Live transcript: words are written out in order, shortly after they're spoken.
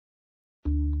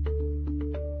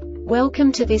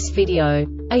Welcome to this video.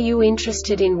 Are you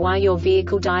interested in why your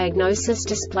vehicle diagnosis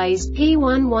displays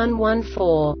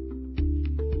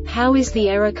P1114? How is the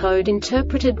error code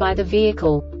interpreted by the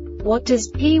vehicle? What does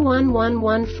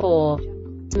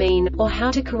P1114 mean, or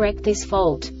how to correct this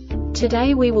fault?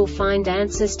 Today we will find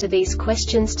answers to these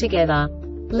questions together.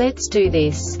 Let's do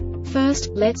this. First,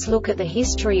 let's look at the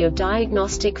history of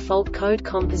diagnostic fault code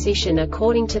composition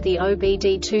according to the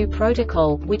OBD2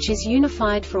 protocol, which is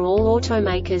unified for all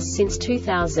automakers since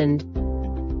 2000.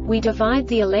 We divide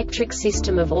the electric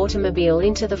system of automobile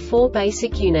into the four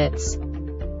basic units: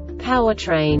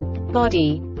 powertrain,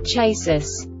 body,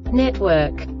 chassis,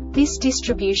 network. This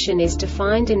distribution is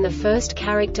defined in the first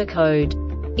character code.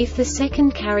 If the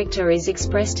second character is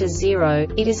expressed as 0,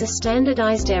 it is a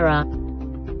standardized error.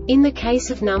 In the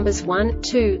case of numbers 1,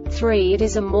 2, 3, it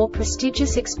is a more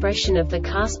prestigious expression of the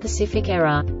car-specific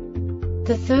error.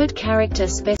 The third character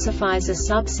specifies a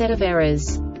subset of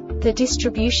errors. The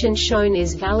distribution shown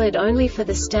is valid only for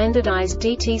the standardized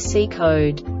DTC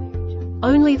code.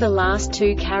 Only the last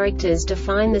two characters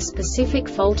define the specific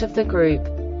fault of the group.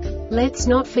 Let's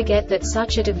not forget that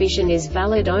such a division is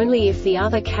valid only if the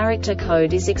other character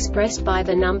code is expressed by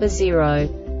the number 0.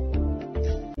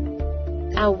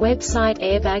 Our website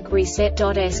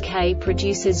airbagreset.sk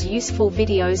produces useful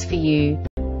videos for you.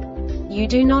 You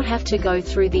do not have to go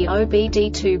through the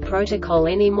OBD2 protocol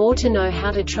anymore to know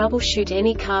how to troubleshoot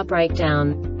any car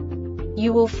breakdown.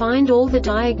 You will find all the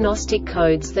diagnostic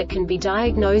codes that can be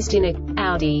diagnosed in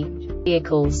Audi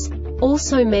vehicles.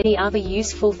 Also many other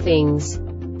useful things.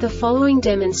 The following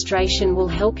demonstration will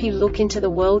help you look into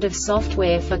the world of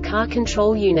software for car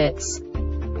control units.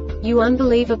 You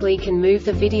unbelievably can move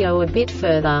the video a bit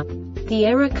further. The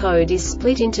error code is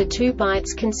split into 2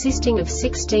 bytes consisting of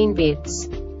 16 bits.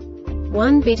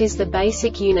 1 bit is the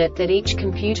basic unit that each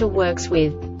computer works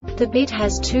with. The bit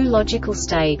has 2 logical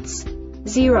states: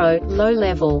 0, low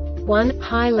level, 1,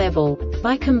 high level.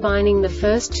 By combining the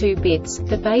first 2 bits,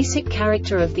 the basic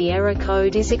character of the error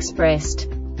code is expressed.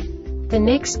 The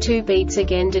next 2 beats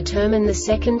again determine the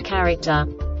second character.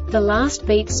 The last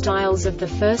beat styles of the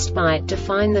first byte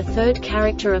define the third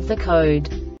character of the code.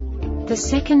 The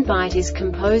second byte is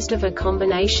composed of a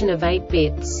combination of 8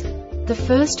 bits. The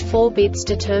first 4 bits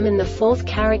determine the fourth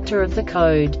character of the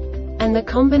code. And the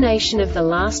combination of the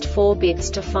last 4 bits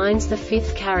defines the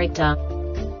fifth character.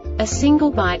 A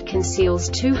single byte conceals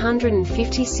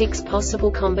 256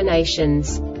 possible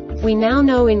combinations. We now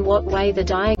know in what way the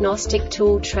diagnostic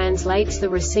tool translates the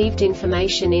received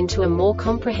information into a more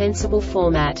comprehensible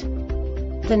format.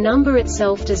 The number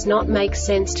itself does not make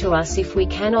sense to us if we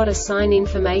cannot assign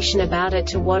information about it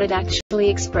to what it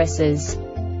actually expresses.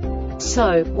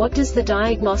 So, what does the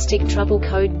Diagnostic Trouble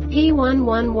Code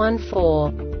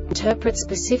P1114 interpret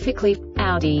specifically for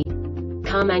Audi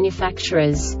car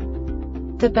manufacturers?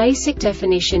 The basic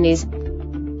definition is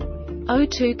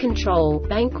O2 control,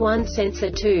 bank 1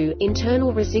 sensor 2,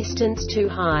 internal resistance too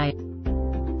high.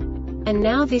 And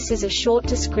now this is a short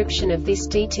description of this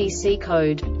DTC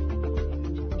code.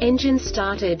 Engine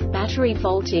started, battery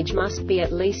voltage must be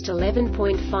at least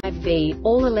 11.5 V,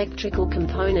 all electrical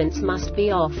components must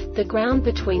be off, the ground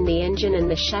between the engine and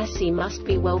the chassis must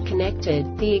be well connected,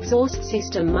 the exhaust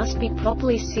system must be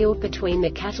properly sealed between the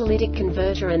catalytic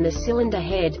converter and the cylinder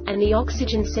head, and the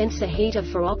oxygen sensor heater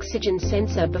for oxygen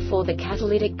sensor before the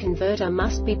catalytic converter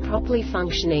must be properly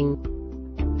functioning.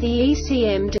 The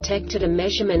ECM detected a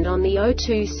measurement on the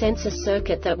O2 sensor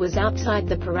circuit that was outside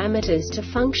the parameters to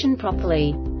function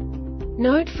properly.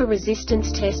 Note: for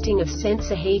resistance testing of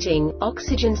sensor heating,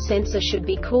 oxygen sensor should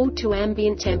be cooled to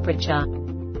ambient temperature.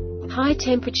 High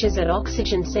temperatures at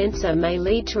oxygen sensor may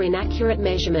lead to inaccurate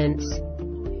measurements.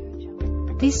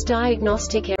 This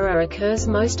diagnostic error occurs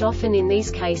most often in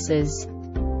these cases.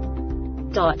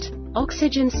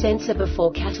 Oxygen sensor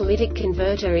before catalytic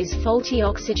converter is faulty.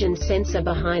 Oxygen sensor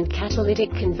behind catalytic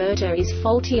converter is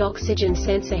faulty. Oxygen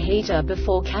sensor heater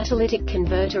before catalytic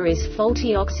converter is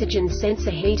faulty. Oxygen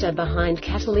sensor heater behind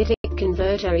catalytic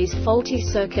converter is faulty.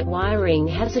 Circuit wiring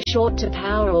has a short to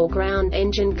power or ground.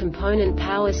 Engine component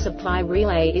power supply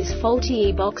relay is faulty.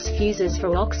 E-box fuses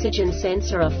for oxygen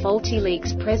sensor are faulty.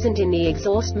 Leaks present in the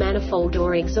exhaust manifold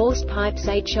or exhaust pipes.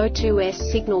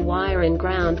 HO2S signal wire and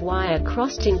ground wire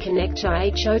crossed in connector.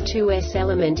 HO2S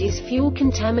element is fuel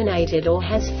contaminated or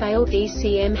has failed.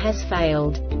 ECM has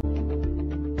failed.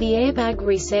 The Airbag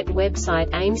Reset website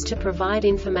aims to provide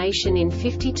information in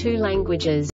 52 languages.